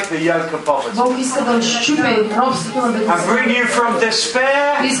break the yoke of poverty Бог иска да разчупи робството на and бедността. bring you from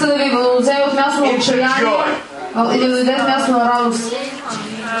despair Иска да ви вземе от място на отчаяние и да ви даде място на радост.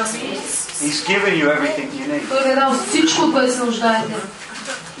 He's given you everything you need. Той ви е дал всичко, от което се нуждаете.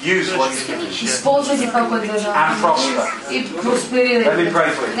 Use what He's given you Използвайте това, което ви е дал. and prosper. И Let me просперирайте. pray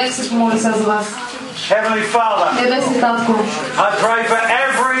for you. Нека се помоли сега за вас. Heavenly Father, Небесни Татко, I pray for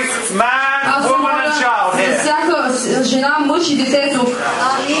every man, аз woman and child моля за here всяка жена, мъж и дете тук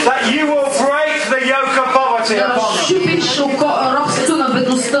that you will break the yoke of poverty да upon them. разчупиш робството на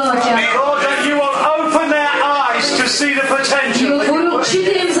бедността на тях. Lord, that you will open their eyes to see the И potential. отвори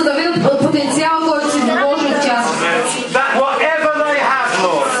очите им, за да видят потенциала, който си вложи в тях. That whatever they have,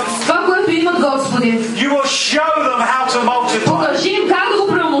 Lord, Това, което имат, Господи, you will show them how to multiply. покажи им как да го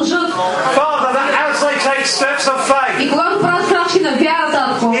премножат. Father, that as they take steps of faith И когато правят крачки на вяра,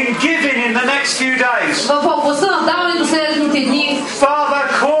 Татко, in giving in the next few days, в областта на даването следните дни, Father,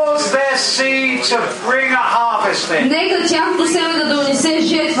 cause their seed to bring a harvest in. нека тяхното семе да донесе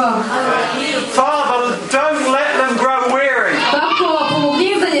жетва. Father, don't let them grow weary. Татко, помогни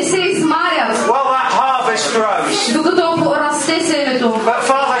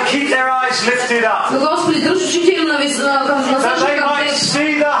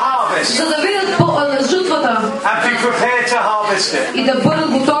harvest it. И да бъдат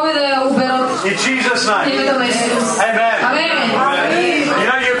готови да я оберат. In Jesus' name. Името на Исус. Amen. Амин. You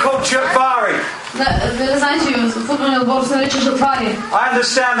know you're called Jafari. Не знаете, футболният отбор се нарича жатвари. I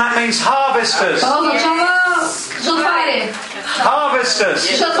understand that means harvesters. Това означава жатвари. Harvesters.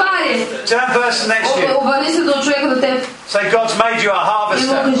 Жатвари. Turn person next to you. Обърни се до човека до теб. Say, God's made you a И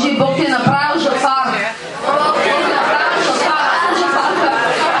му harvester. кажи, Бог ти е направил жатвар. Бог ти е направил жатвар.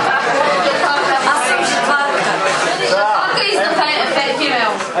 Жатварка is the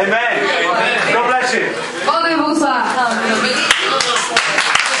female. Amen. God bless you. Бог да ви благославя.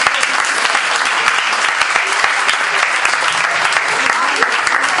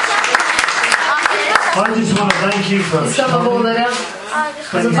 I just want to thank you for Искам да благодаря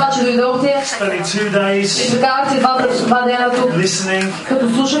за това, че дойдохте spending 2 days и прекарахте два дена тук, listening. като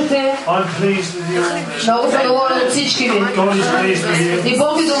слушахте. I'm pleased with you. Много съм доволен от всички ви. God is pleased with you. И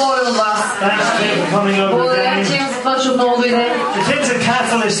Бог е доволен от вас. Thanks for coming over Благодаря again. ти за това, че отново дойде. If it's a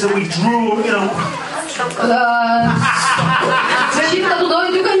catalyst that we drew, you know, Чим като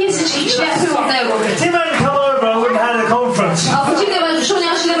дойде тук, ние всички четяхме от него. Tim hadn't come over, I wouldn't have had a conference. Ако Тим не беше дошъл,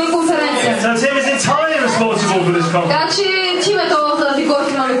 нямаше да има конференция. So Tim is entirely responsible for this conference. Така че Тим е това да ви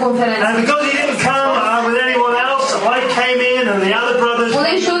готви имаме конференция. And because he didn't come with anyone else, I came in and the other brothers.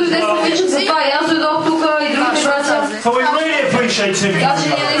 Понеже той дойде самичък за това, и аз дойдох тук и другите братя. So we really appreciate Tim. Така че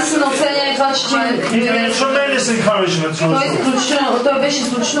ние наистина оценяме това, че Тим He's been a дойде. tremendous encouragement to us. Той беше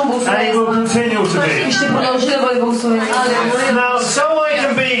изключително And he благословен. will continue to И be. ще продължи да бъде благословен. Now, so I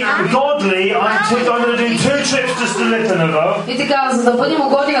can be godly, I'm going to do 2 trips to Stolipinovo. И така, за да бъдем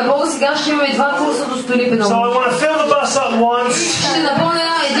угодни на Бога, сега ще имаме 2 курса до So Столипиново. I want to fill the bus up once Ще напълня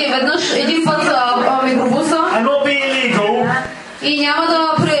един път микробуса and not be illegal, и няма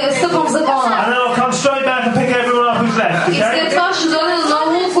да престъпвам закона. and then I'll come straight back and pick everyone up who's left, И след okay? това ще дойда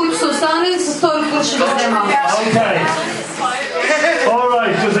отново, които са останали, с втори курс ще го взема. Okay.